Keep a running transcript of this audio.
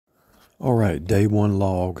All right, day one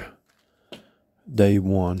log. Day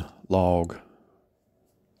one log.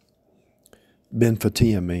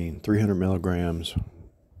 Befotiamine, 300 milligrams,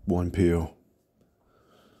 one pill.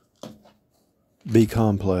 B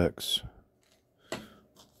complex.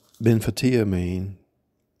 Befotiamine,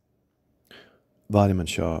 vitamin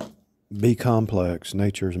shot. B complex,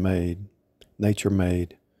 nature made.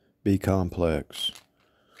 B complex,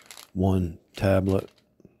 one tablet.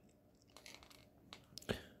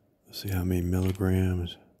 Let's see how many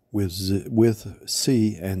milligrams with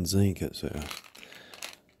C and zinc, it says.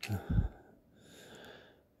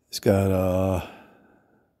 It's got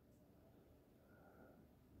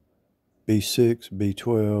B6,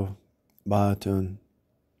 B12, biotin,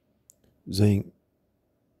 zinc,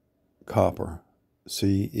 copper,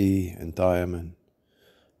 C, E, and thiamine,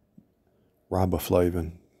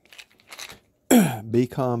 riboflavin. B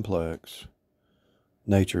complex,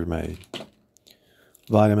 nature made.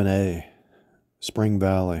 Vitamin A, Spring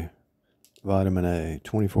Valley, vitamin A,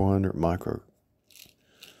 2400 micro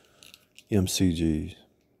mcgs,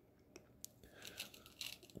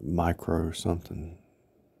 micro something.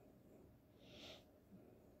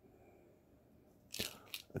 I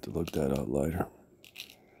have to look that up later.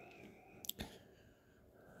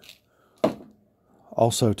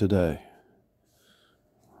 Also today,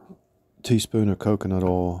 teaspoon of coconut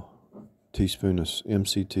oil, teaspoon of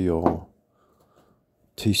MCT oil,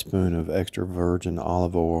 teaspoon of extra virgin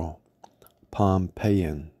olive oil,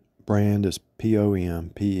 Pompeian. Brand is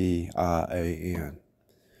Pompein.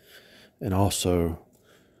 And also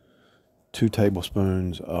 2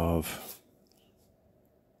 tablespoons of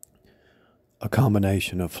a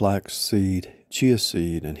combination of flax seed, chia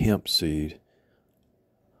seed, and hemp seed.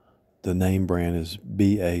 The name brand is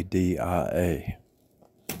BADIA.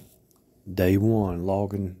 Day one,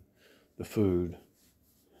 logging the food.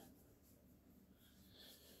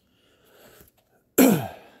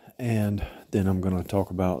 And then I'm going to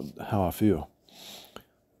talk about how I feel.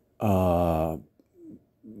 The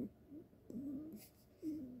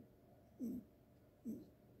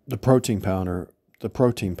protein powder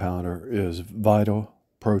is Vital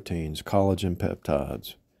Proteins, collagen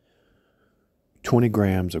peptides. 20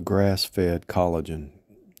 grams of grass-fed collagen,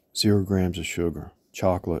 0 grams of sugar,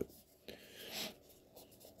 chocolate.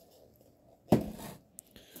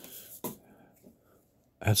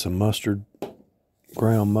 Add some mustard,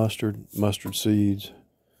 ground mustard, mustard seeds,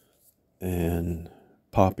 and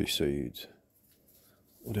poppy seeds.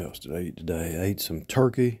 What else did I eat today? I ate some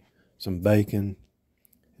turkey, some bacon,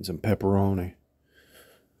 and some pepperoni.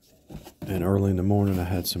 And early in the morning I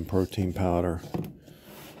had some protein powder.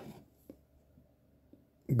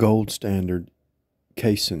 Gold Standard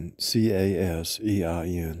casein,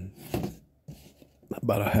 CASEIN.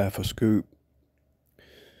 About a half a scoop.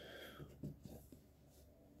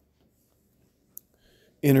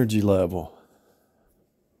 Energy level.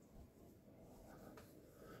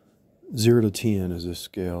 0 to 10 is this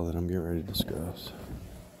scale that I'm getting ready to discuss.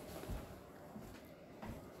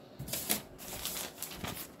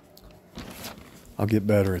 I'll get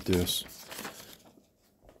better at this.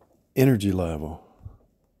 Energy level.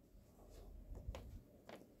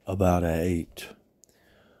 About an 8.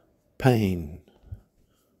 Pain.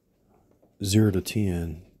 0 to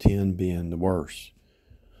 10, 10 being the worst.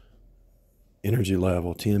 Energy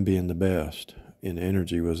level, 10 being the best, and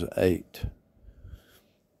energy was 8.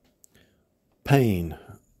 Pain,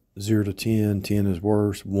 0 to 10, 10 is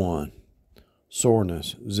worse, 1.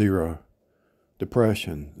 Soreness, 0.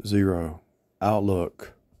 Depression, 0.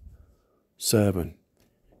 Outlook, 7.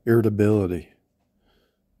 Irritability,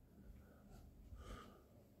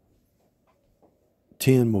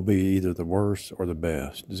 10 will be either the worst or the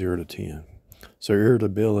best, 0 to 10. So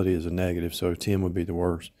irritability is a negative, so 10 would be the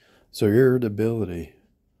worst. So irritability,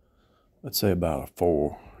 let's say about a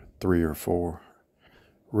 4, 3 or 4.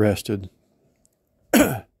 Rested.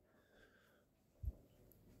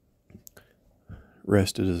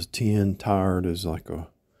 Rested is 10. Tired is like a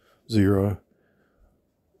 0.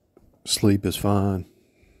 Sleep is fine.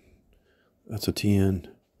 That's a 10.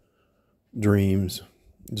 Dreams,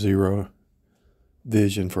 0.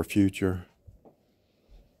 Vision for future,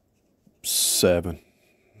 7.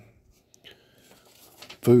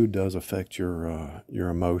 Food does affect your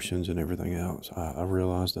emotions and everything else. I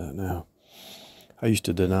realize that now. I used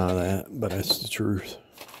to deny that, but that's the truth.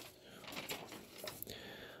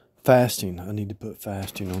 Fasting. I need to put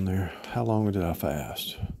fasting on there. How long did I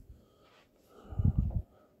fast?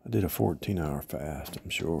 I did a 14-hour fast,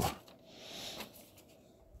 I'm sure.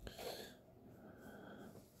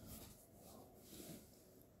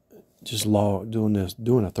 Just doing a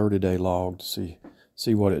 30-day log to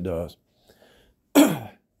see what it does.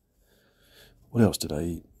 What else did I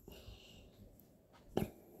eat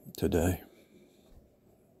today?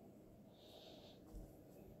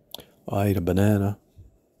 I ate a banana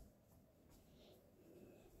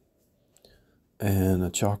and a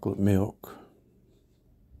chocolate milk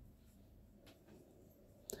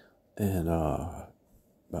and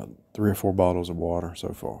about 3 or 4 bottles of water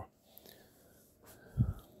so far.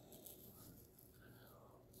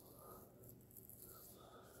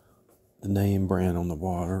 The name brand on the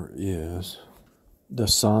water is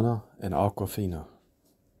Dasana and Aquafina.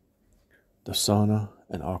 Dasana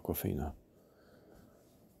and Aquafina.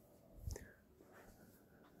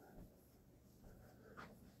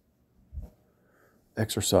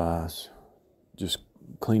 Exercise, just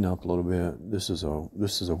clean up a little bit. This is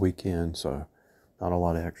a weekend, so not a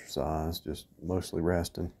lot of exercise, just mostly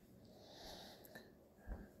resting.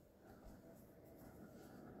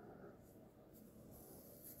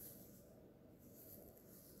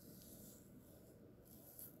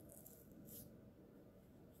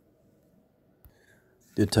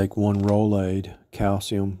 Did take one Rolade,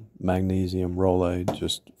 calcium, magnesium Rolade,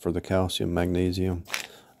 just for the calcium, magnesium.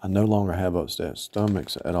 I no longer have upset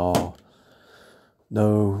stomachs at all.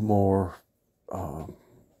 No more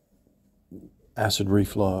acid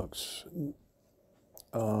reflux.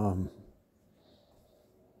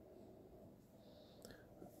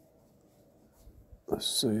 Let's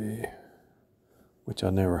see, which I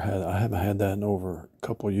never had. I haven't had that in over a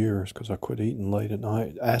couple of years because I quit eating late at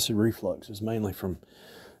night. Acid reflux is mainly from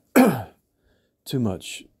too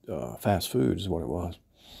much fast food is what it was.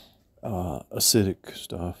 Acidic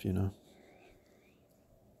stuff, you know.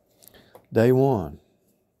 Day one.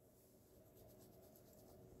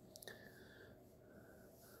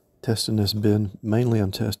 Testing this mainly I'm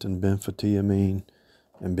testing Befotiamine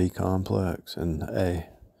and B complex and A.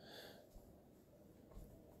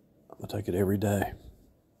 I'm gonna take it every day.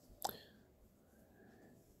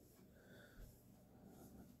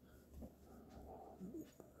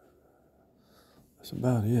 That's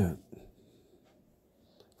about it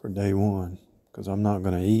for day one, because I'm not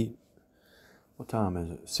gonna eat. What time is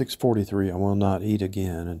it? 6:43. I will not eat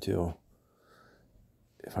again until,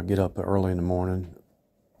 if I get up early in the morning,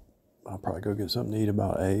 I'll probably go get something to eat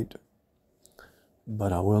about 8.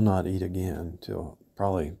 But I will not eat again until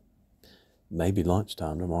probably maybe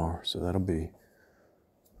lunchtime tomorrow. So that'll be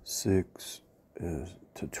 6 to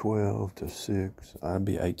 12 to 6. That'll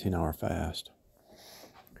be 18-hour fast.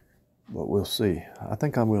 But we'll see. I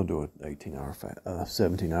think I will do an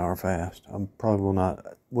 17-hour fast. I probably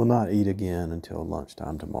will not eat again until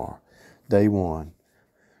lunchtime tomorrow. Day one.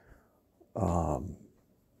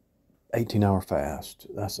 18-hour fast.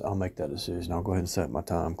 I'll make that decision. I'll go ahead and set my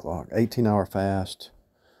time clock. 18-hour fast.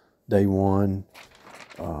 Day one.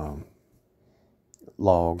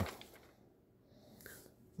 Log.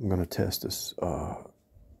 I'm going to test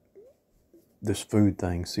this food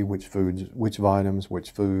thing, see which foods, which vitamins,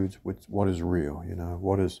 which foods, what is real, you know,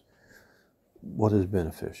 what is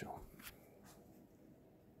beneficial.